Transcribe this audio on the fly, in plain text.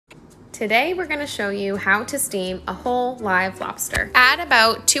Today we're going to show you how to steam a whole live lobster. Add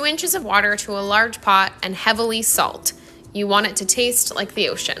about 2 inches of water to a large pot and heavily salt. You want it to taste like the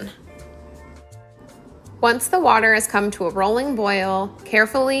ocean. Once the water has come to a rolling boil,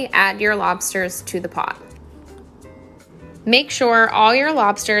 carefully add your lobsters to the pot. Make sure all your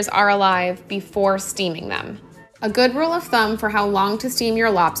lobsters are alive before steaming them. A good rule of thumb for how long to steam your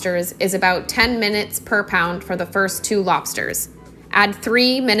lobsters is about 10 minutes per pound for the first 2 lobsters. Add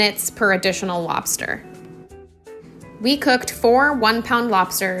 3 minutes per additional lobster. We cooked 4 1-pound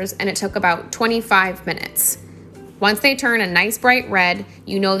lobsters and it took about 25 minutes. Once they turn a nice bright red,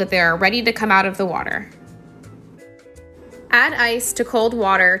 you know that they are ready to come out of the water. Add ice to cold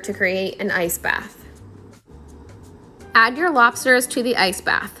water to create an ice bath. Add your lobsters to the ice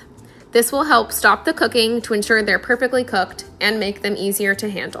bath. This will help stop the cooking to ensure they're perfectly cooked and make them easier to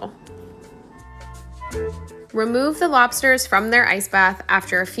handle. Remove the lobsters from their ice bath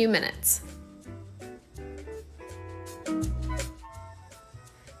after a few minutes.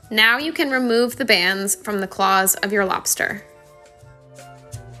 Now you can remove the bands from the claws of your lobster.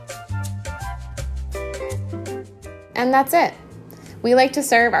 And that's it. We like to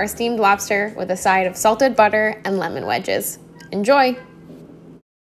serve our steamed lobster with a side of salted butter and lemon wedges. Enjoy!